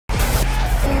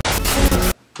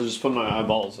So just put my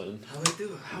eyeballs in. How I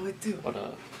do? How I do? What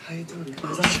up? How you doing?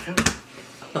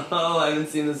 Oh, I haven't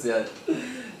seen this yet.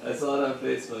 I saw it on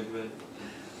Facebook, man.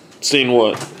 Seen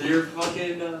what? Your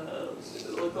fucking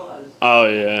little collage. Oh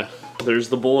yeah. There's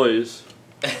the boys.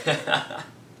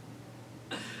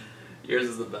 Yours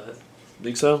is the best.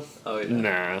 Think so? Oh yeah.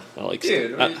 Nah, I like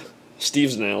Dude,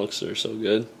 Steve's and Alex are so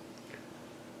good.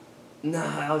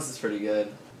 Nah, Alex is pretty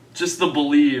good. Just the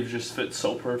believe just fits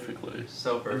so perfectly.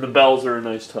 So perfect. And the bells are a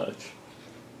nice touch.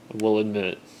 I will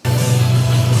admit.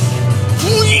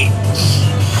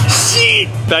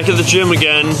 Back at the gym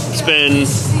again. I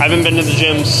haven't been to the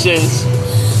gym since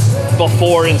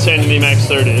before Insanity Max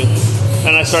 30.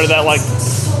 And I started that like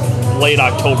late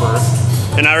October.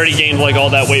 And I already gained like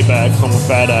all that weight back, so I'm a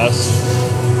fat ass.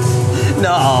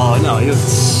 No, you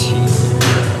cheat.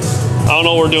 I don't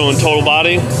know what we're doing. Total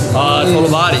body? Total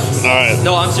body. Alright.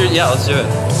 No, I'm serious. Yeah, let's do it.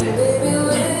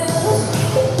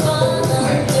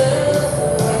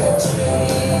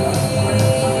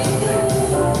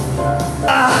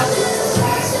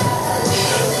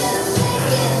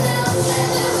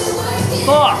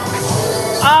 Fuck!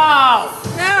 Ow!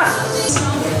 Yeah!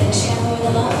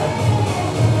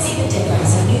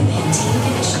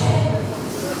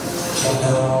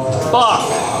 Fuck!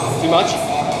 Too much?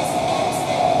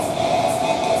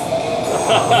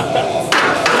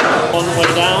 On the way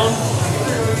down.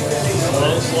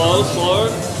 Slow.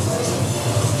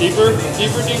 Deeper.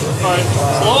 Alright.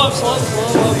 Slow up.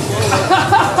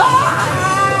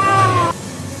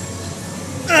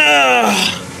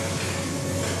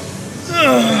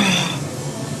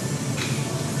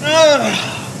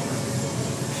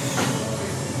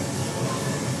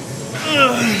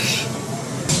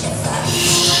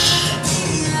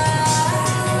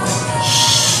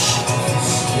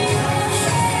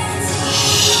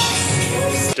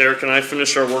 Derek and I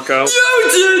finished our workout. You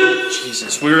did!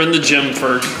 Jesus, we were in the gym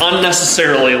for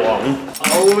unnecessarily long.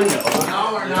 Oh no.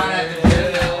 No, we're not at the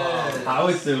gym. How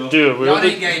is it? Dude, we Y'all were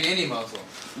didn't gain any muscle.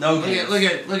 No. Look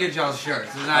at y'all's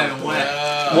shirts. It's not even wet.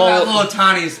 Well, That little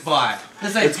tiny spot.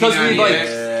 This ain't It's because we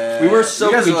like we were so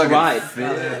dried.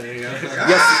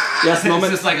 Yes,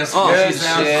 moment. It's just like a squishy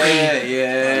sound.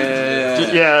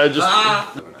 Yeah, just.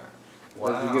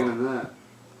 What'd you get in that?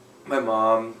 My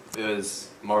mom is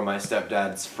more my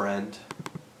stepdad's friend.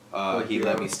 He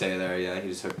let me stay there. Yeah, he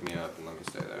just hooked me up and let me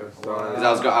stay there.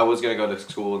 Because I was gonna go to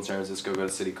school in San Francisco, go to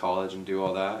City College and do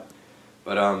all that.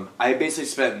 But I basically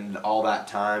spent all that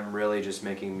time really just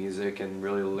making music and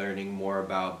really learning more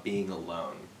about being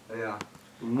alone. Yeah.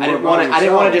 I didn't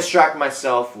want to distract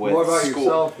myself with More about school.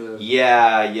 yourself then.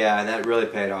 Yeah, and that really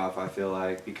paid off. I feel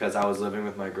like because I was living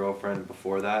with my girlfriend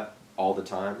before that all the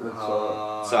time.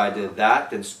 So I did that,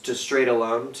 then just straight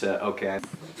alone to okay.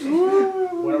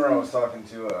 Whenever I was talking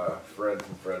to Fred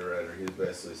from Fred Redder, he was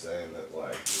basically saying that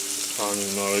like I don't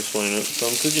even know how to explain it. So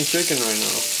I'm cooking chicken right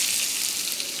now.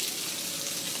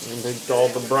 I baked all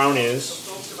the brownies,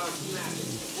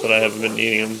 but I haven't been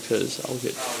eating them because I'll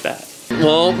get fat.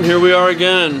 Well, here we are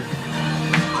again.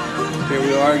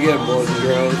 Boys and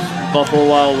girls. Buffalo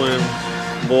Wild Wings.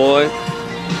 Boy.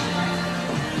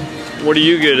 What are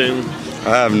you getting?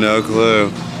 I have no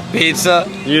clue. Pizza?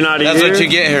 You're not eating? That's what you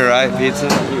get here, right? Pizza?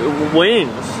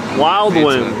 Wings. Wild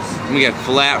wings. We get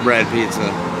flatbread pizza.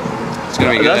 It's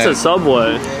gonna be good. That's a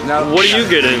Subway. What are you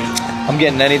getting? I'm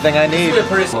getting anything I need.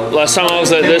 Last time I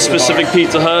was at this specific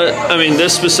Pizza Hut,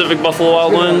 this specific Buffalo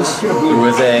Wild Wings, It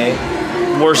was a...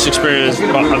 worst experience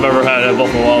I've ever had at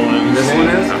Buffalo Wild Wings. This one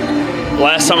is?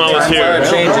 Last time I was Times are here,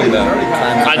 changing though.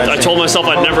 I told myself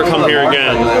I'd never come here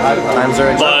again, Times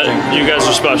are but you guys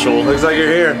are special. Looks like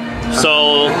you're here.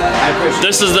 So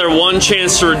this is their one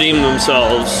chance to redeem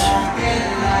themselves.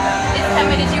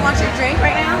 Did you want your drink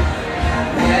right now?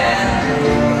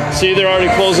 See, they're already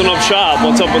closing up shop.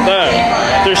 What's up with that?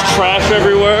 There's trash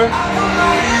everywhere.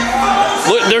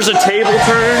 Look, there's a table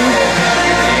turn.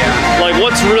 Like,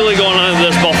 what's really going on in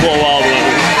this Buffalo Wild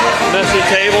Wings? Messy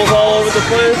tables all over the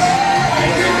place.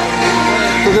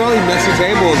 Look at all these messy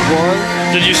tables, boy.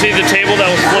 Did you see the table that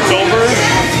was flipped over?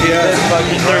 Yeah.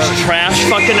 There's trash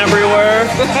fucking everywhere.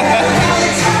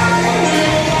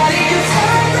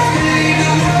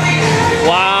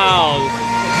 Wow.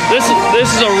 This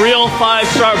is a real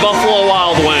 5-star Buffalo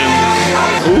Wild Wing.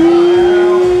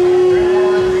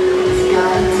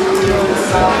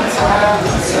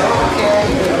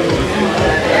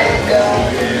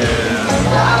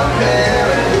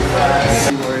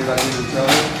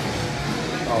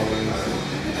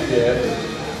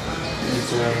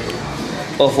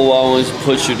 Buffalo Wild Wings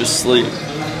put you to sleep.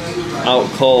 Out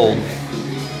cold.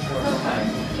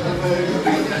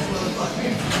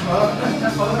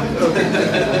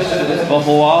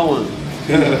 Buffalo Wild Wings.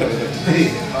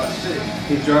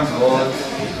 Keep drunk, boys.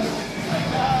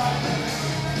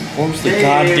 Close the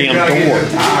goddamn door.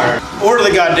 Order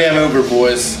the goddamn Uber,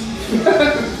 boys.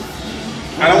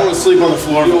 I don't want to sleep on the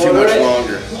floor for too much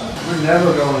longer. We're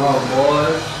never going home,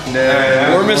 boys.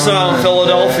 We're missing out on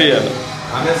Philadelphia.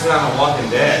 I'm missing out on Walking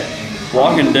Dead.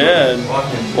 Walking Dead.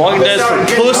 Walking Dead's for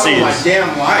pussies. My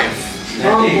damn life.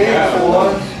 Tom Hanks,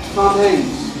 boy. Tom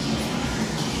Hanks.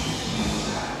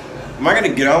 Am I gonna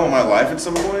get on with my life at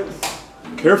some point?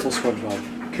 Careful,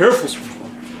 SpongeBob. Careful,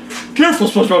 SpongeBob. Careful,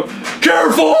 SpongeBob.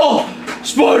 Careful,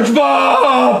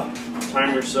 SpongeBob.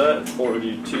 Timer set.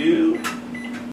 42.